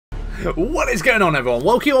What is going on, everyone?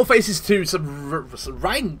 Welcome your faces to some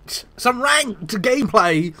ranked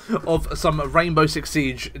gameplay of some Rainbow Six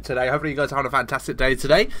Siege today. Hopefully you guys are having a fantastic day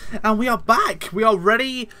today. And we are back. We are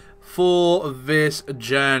ready for this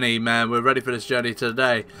journey, man. We're ready for this journey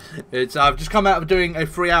today. I've just come out of doing a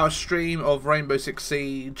 3-hour stream of Rainbow Six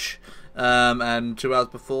Siege. And 2 hours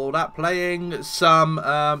before that, playing some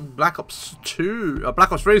Black Ops 2,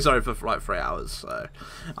 Black Ops 3, sorry, for like 3 hours. So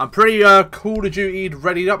I'm pretty Call of Duty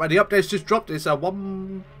readied up, and the update's just dropped. It's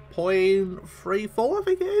 1.34, I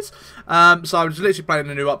think it is. So I'm just literally playing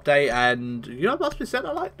the new update, and you know, must be said,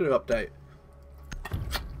 I like the new update.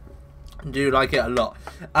 I do like it a lot.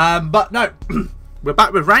 But no, we're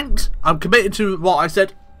back with ranked. I'm committed to what I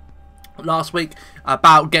said last week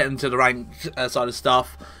about getting to the ranked side of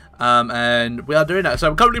stuff. And we are doing that.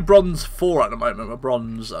 So we're currently bronze 4 at the moment. We're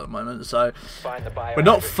bronze at the moment, so we're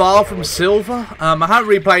not far from silver. I haven't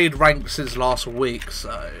replayed ranked since last week,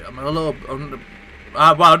 so I'm a little. Well,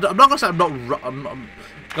 I'm not gonna say I'm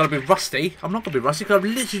gonna be rusty. I'm not gonna be rusty because I've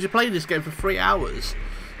literally just played this game for 3 hours,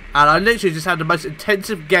 and I literally just had the most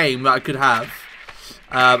intensive game that I could have,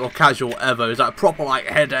 or casual ever. It was like a proper like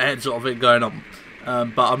head-to-head sort of thing going on.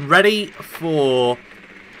 But I'm ready for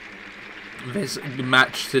this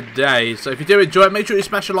match today. So if you do enjoy it, make sure you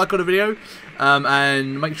smash a like on the video,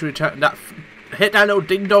 and make sure you hit that little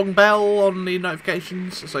ding dong bell on the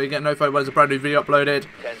notifications so you get notified when there's a brand new video uploaded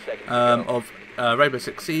of Rainbow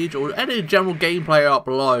Six Siege or any general gameplay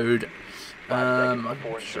upload.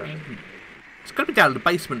 It's gonna be down in the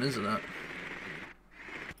basement, isn't it?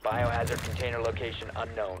 Biohazard container location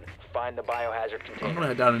unknown. Find the biohazard container. I'm gonna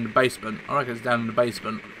head down in the basement. I reckon it's down in the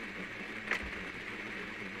basement.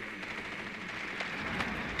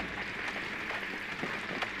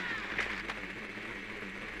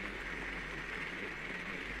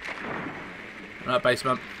 Right,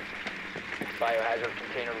 basement. Biohazard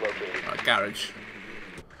container located. Right, garage.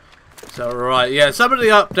 So, right, yeah, some of the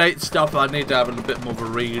update stuff I need to have a bit more of a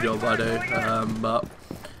read of, I do. But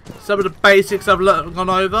some of the basics I've gone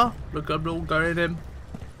over. Look, I'm all going in.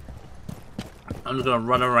 I'm just going to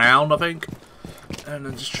run around, I think. And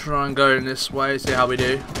then just try and go in this way, see how we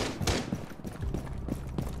do.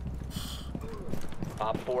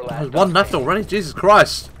 There's one left already, Jesus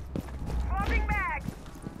Christ.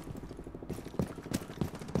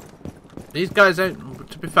 These guys don't,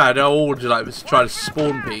 to be fair, they're all just like trying to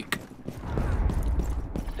spawn peek.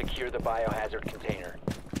 Secure the biohazard container.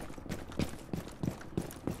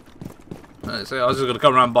 So I was just going to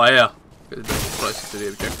come around by here. Get a bit closer to the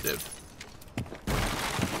objective.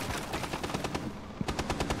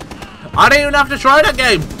 I didn't even have to try that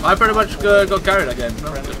game. I pretty much got carried again.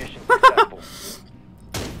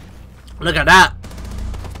 Look at that.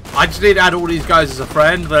 I just need to add all these guys as a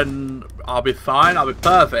friend, then I'll be fine. I'll be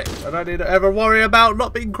perfect. I don't need to ever worry about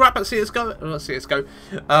not being crap at CSGO. Not CSGO.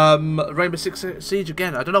 Rainbow Six Siege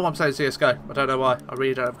again. I don't know why I'm saying CSGO. I don't know why. I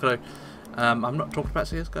really don't have a clue. I'm not talking about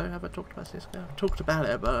CSGO. Have I talked about CSGO? I've talked about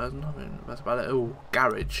it, but nothing about it. Oh,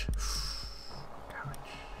 garage. Garage.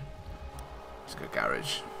 Let's go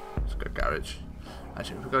garage. Let's go garage.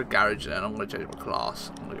 Actually, if we go garage, then I'm going to change my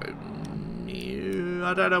class. I'm going to go Mew.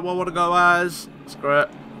 I don't know what I want to go as. Screw it.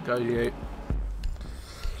 Go you.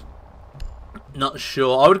 Not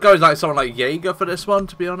sure. I would go as like someone like Jaeger for this one,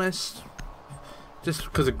 to be honest. Just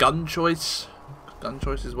because of gun choice. Gun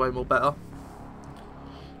choice is way more better.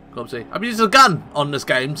 Obviously, I'm using a gun on this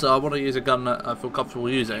game, so I want to use a gun that I feel comfortable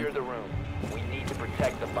using. Secure the room. We need to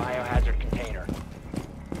protect the biohazard container.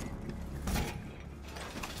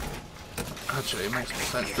 Actually, it makes more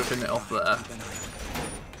sense ripping it off there.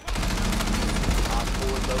 Op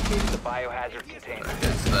 4 located the biohazard container.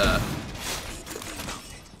 It's there.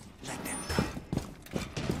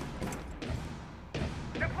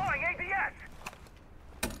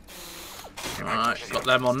 Alright, got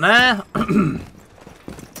them on there.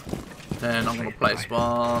 Then I'm going to place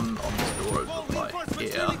one on this door over right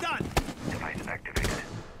here.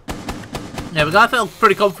 Yeah, but I feel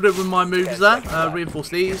pretty confident with my moves there. Reinforce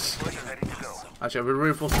these. Actually, we'll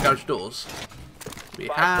reinforce the garage doors. We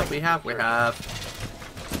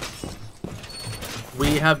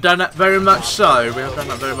have done that very much so.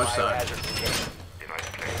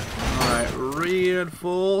 Alright,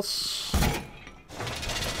 reinforce.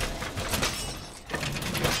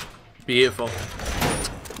 Beautiful.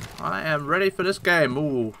 I am ready for this game.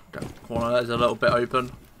 Ooh, that corner is a little bit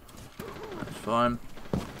open. That's fine.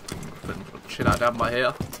 Chill out down by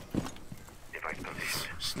here.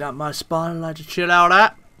 Snap my spine. I like to chill out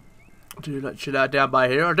at. Do like chill out down by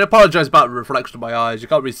here. I do apologise about the reflection of my eyes. You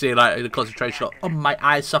can't really see like the concentration on my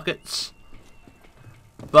eye sockets.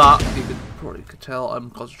 But you could probably tell I'm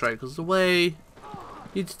concentrating because the way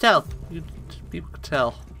You can tell. People can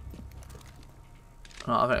tell.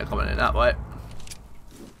 Oh, I think they're coming in that way.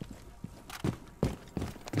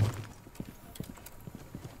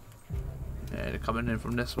 Yeah, they're coming in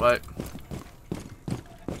from this way.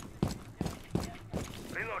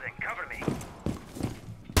 Reloading, cover me.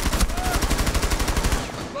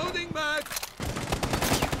 Loading back.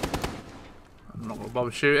 I'm not going to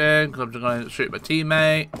bother shooting because I'm just going to shoot my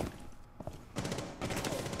teammate.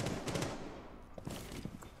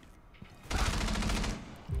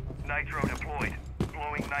 Nitro deployed.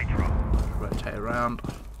 Blowing nitro. Rotate around.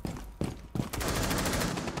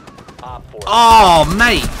 Op 4. Oh,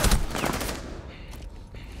 mate!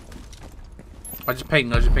 I just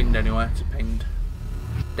pinged anyway. Just pinged.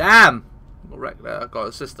 Damn! Got wrecked there. I got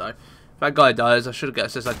assist though. If that guy dies, I should get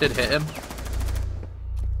assist. I did hit him.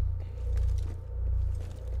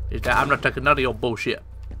 Is that I'm not taking none of your bullshit.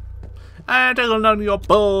 I ain't taking none of your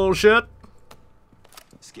bullshit.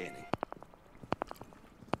 Scanning.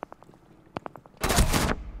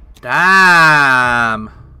 Damn!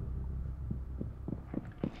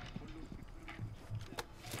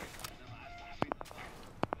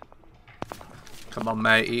 Come on,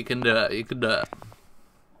 mate. You can do it. You can do it.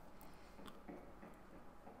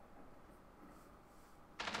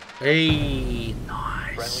 Hey,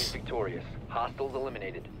 nice. Friendly's victorious. Hostiles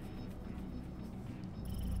eliminated.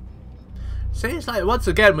 See, it's like once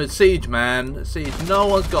again with Siege, man. Siege, no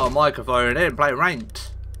one's got a microphone. They didn't play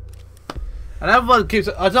ranked. And everyone keeps.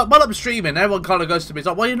 While I'm streaming, everyone kind of goes to me. It's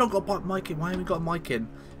like, why you not got a mic in? Why haven't you got a mic in?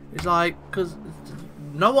 It's like, because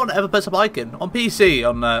no one ever puts a mic in on PC.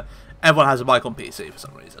 Everyone has a mic on PC for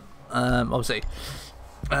some reason. Obviously,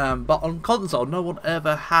 but on console, no one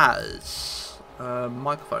ever has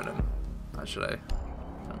microphone in. Actually,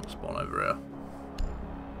 I'm gonna spawn over here.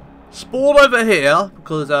 Spawn over here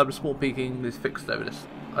because spawn peeking is fixed over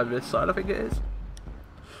this side. I think it is.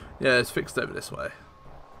 Yeah, it's fixed over this way.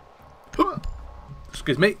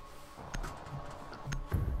 Excuse me.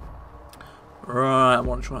 Right, I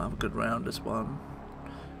want to try and have a good round this one.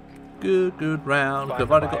 Good round.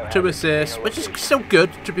 I've only got 2 assists, which is still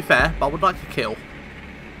good to be fair, but I would like a kill.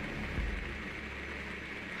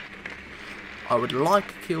 I would like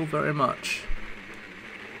a kill very much.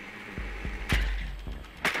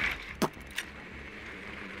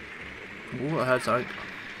 Ooh, I heard something.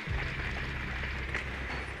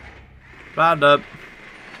 Random.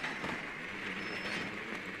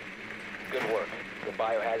 Good work. The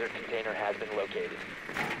biohazard container has been located.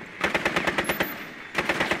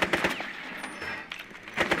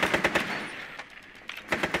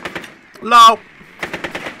 Low.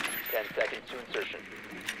 10 seconds to insertion.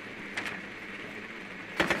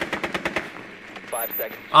 5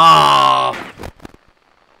 seconds. Ah.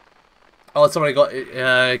 Oh, somebody got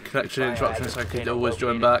connection interruption, so I could always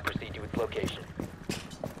join back. Proceed to its location.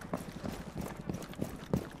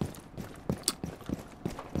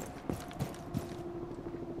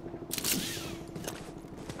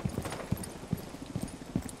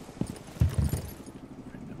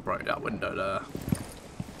 Break that window there.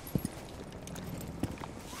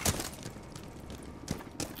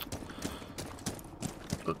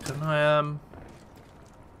 But can I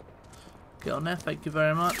get on there? Thank you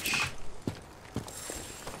very much.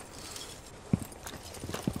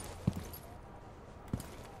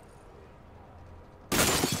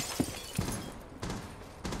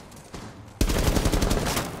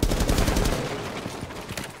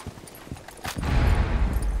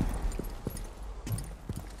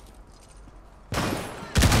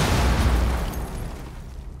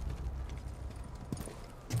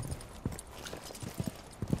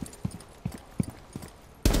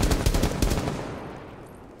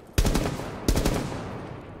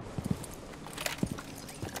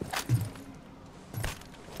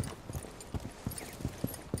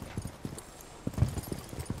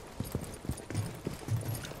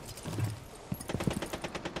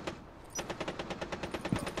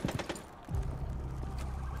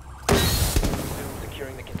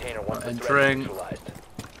 Securing the container once the threat is Entering. neutralized.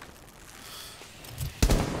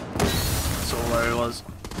 That's all where he was.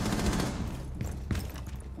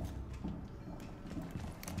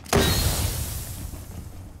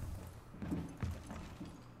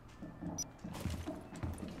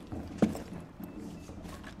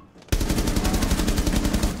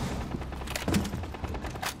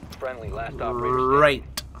 Friendly, last operator. Great.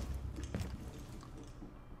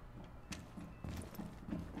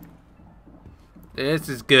 This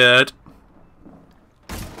is good.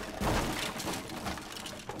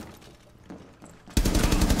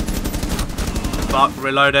 Fuck,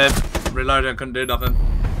 reloaded. Reloaded, I couldn't do nothing.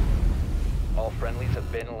 All friendlies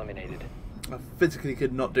have been eliminated. I physically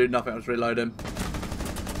could not do nothing, I was reloading.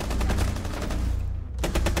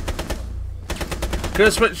 Could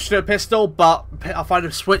have switched to a pistol, but I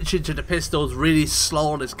find switching to the pistol is really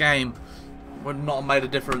slow on this game. Would not have made a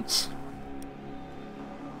difference.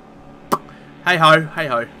 Hey ho, hey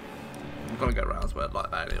ho. I'm gonna go rounds word like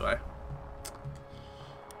that anyway.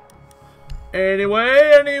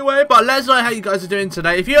 Anyway, but let us know how you guys are doing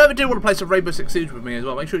today. If you ever do want to play some Rainbow Six Siege with me as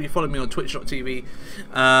well, make sure you follow me on twitch.tv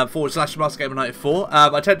 /MasterGamer94.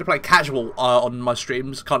 I tend to play casual on my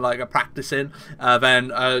streams, kind of like a practicing.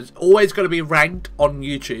 Then it's always going to be ranked on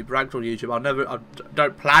YouTube. I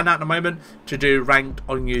don't plan at the moment to do ranked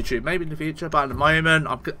on YouTube. Maybe in the future, but at the moment,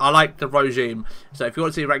 I like the regime. So if you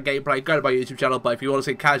want to see ranked gameplay, go to my YouTube channel. But if you want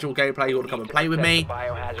to see casual gameplay, you want to come and play with me,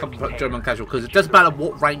 come join me on casual. Because it doesn't matter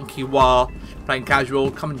what rank you are. Playing casual,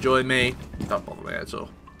 come and join me. Don't bother me at all.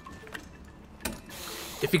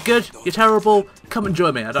 If you're good, you're terrible, come and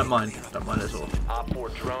join me. I don't mind. Don't mind at all.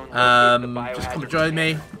 Just come and join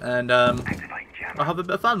me, and I'll have a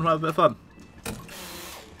bit of fun.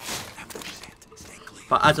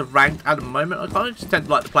 But as of ranked at the moment, I kind of just tend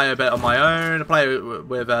to like to play a bit on my own. I play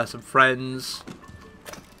with some friends.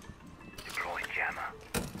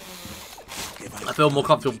 I feel more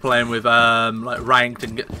comfortable playing with like ranked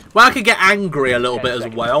and I can get angry a little bit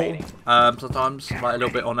as well. Sometimes like a little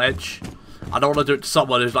bit on edge. I don't want to do it to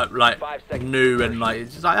someone who's like new and like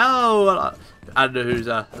it's just like and who's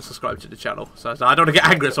subscribed to the channel. So I don't want to get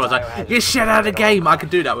angry. So I was like, "Get shit out of the game." I can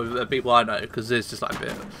do that with people I know because it's just like a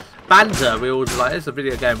bit of banter. We all just like it's a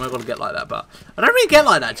video game. We're gonna get like that, but I don't really get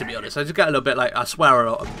like that to be honest. I just get a little bit like I swear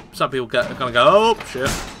a lot. Some people kind of go, "Oh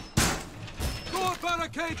shit."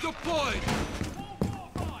 Barricade deployed.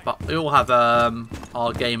 But we all have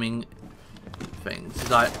our gaming things. It's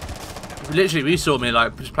like literally, if you saw me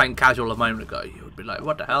like just playing casual a moment ago, you would be like,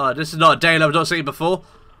 "What the hell? This is not a day I've not seen before."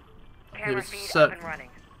 Camera feed up and running.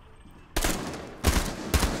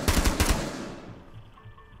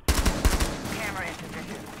 Camera in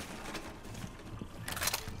position.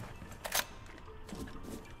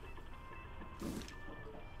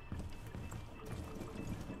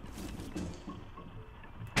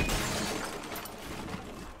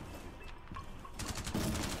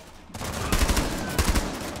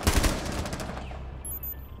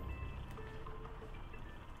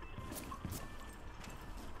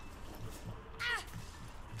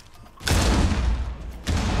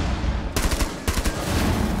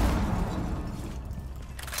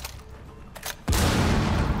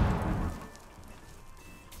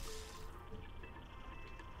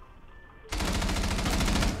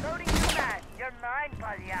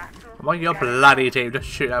 Come on, your bloody team, just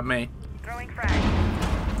shoot at me. Throwing frag.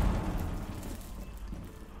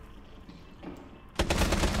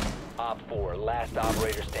 Op 4, last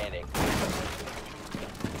operator standing.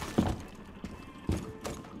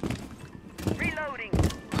 Reloading.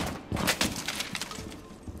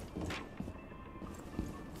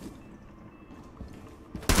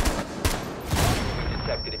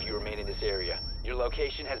 Detected if you remain in this area. Your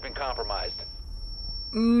location has been compromised.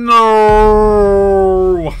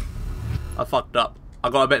 No! I fucked up. I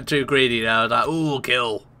got a bit too greedy there. I was like, ooh,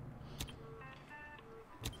 kill.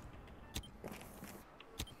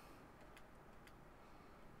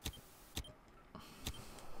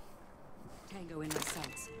 Tango in my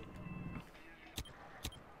sights.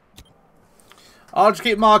 I'll just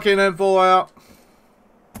keep marking them for you.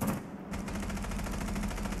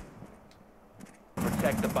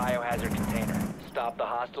 Protect the biohazard container. Stop the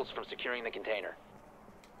hostiles from securing the container.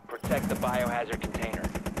 Protect the biohazard container.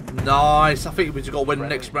 Nice. I think we just got to win the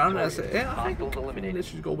next round. That's it. Yeah, I think we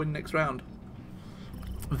just got to win next round.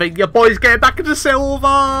 I think your boys getting back into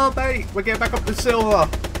silver, mate. We're getting back up to silver.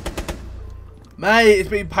 Mate, it's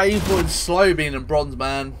been painful and slow being in bronze,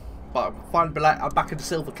 man. But I'm back in the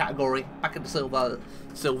silver category. Back in the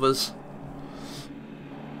silvers.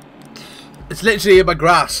 It's literally in my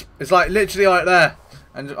grasp. It's like literally right there.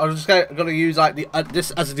 And I'm just gonna use like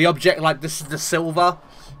this as the object. Like this is the silver.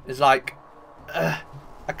 It's like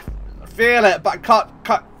I can feel it, but I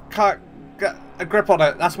can't get a grip on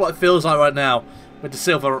it. That's what it feels like right now with the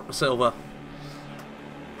silver.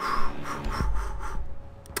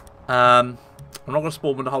 I'm not gonna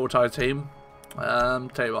spawn with the whole entire team.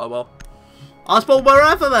 Tell you what I will. I'll spawn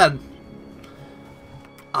wherever then.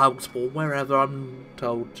 I'll spawn wherever I'm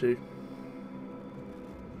told to.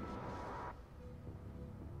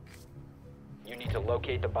 You need to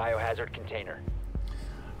locate the biohazard container.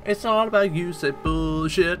 It's all about you, say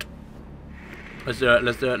bullshit. Let's do it,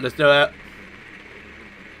 let's do it, let's do it.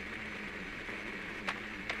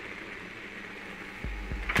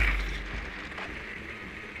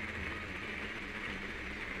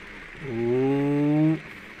 Ooh.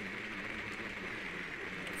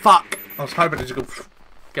 Fuck! I was hoping to just go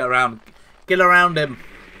get Get around him.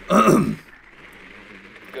 Good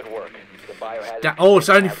work. The biohazard. Oh, it's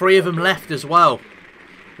only 3 of them left as well.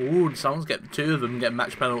 Ooh, someone's getting 2 of them getting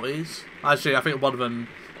match penalties. Actually, I think one of them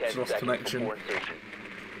 10 lost seconds connection. before insertion.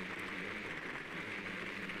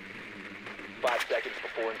 5 seconds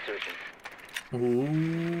before insertion.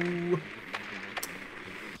 Ooh.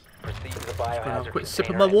 Proceed to the Gonna have biohazard a quick sip of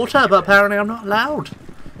container my and water, secure but it. apparently I'm not allowed.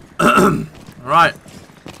 Right.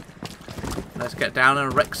 Let's get down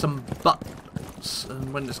and wreck some butts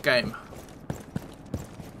and win this game.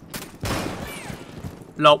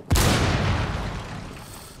 Lol.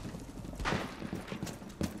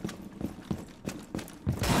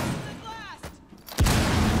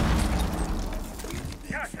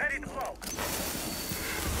 Yes, ready to blow.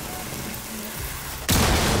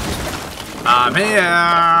 I'm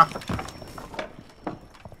here.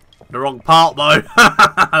 The wrong part though.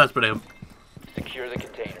 That's brilliant. Secure the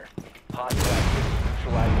container. Hostile activity.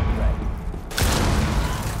 Neutralize the threat.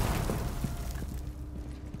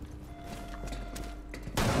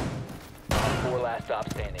 4 last stop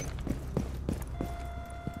standing.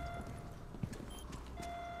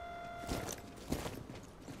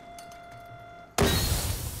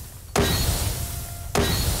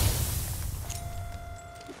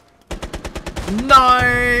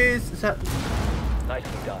 Nice. Is that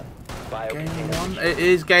Nicely done. Bio game container 1? secured. It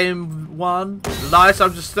is game 1. Nice.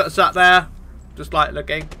 I'm just sat there, just like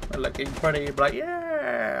looking pretty. Like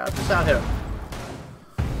yeah, I'm just out here.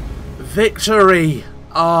 Victory.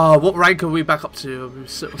 Oh, what rank are we back up to?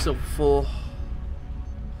 Silver 4.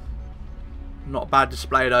 Not a bad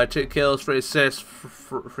display though. 2 kills, 3 assists,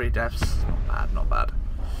 3 deaths. Not bad.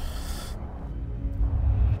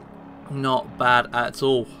 Not bad at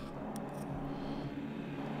all.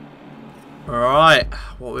 Alright,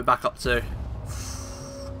 what are we back up to?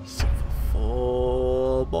 Silver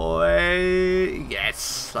 4, boy.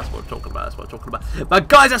 Yes, that's what I'm talking about. That's what I'm talking about. But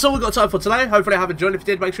guys, that's all we've got time for today. Hopefully I have enjoyed. If you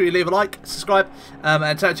did, make sure you leave a like, subscribe,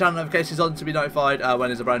 and turn channel notifications on to be notified when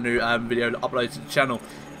there's a brand new video uploaded to the channel.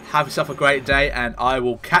 Have yourself a great day, and I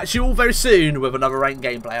will catch you all very soon with another ranked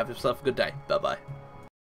gameplay. Have yourself a good day. Bye bye.